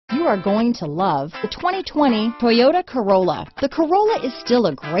you are going to love the 2020 Toyota Corolla. The Corolla is still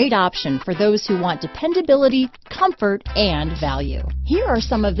a great option for those who want dependability, comfort, and value. Here are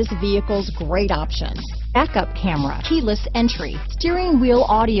some of this vehicle's great options: backup camera, keyless entry, steering wheel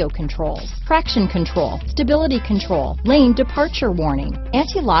audio controls, traction control, stability control, lane departure warning,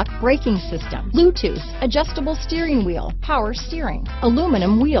 anti-lock braking system, Bluetooth, adjustable steering wheel, power steering,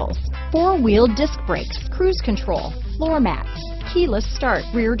 aluminum wheels, four-wheel disc brakes, cruise control, floor mats, keyless start,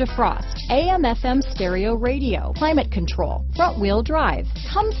 rear defrost, AM/FM stereo radio, climate control, front wheel drive.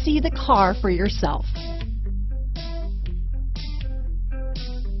 Come see the car for yourself.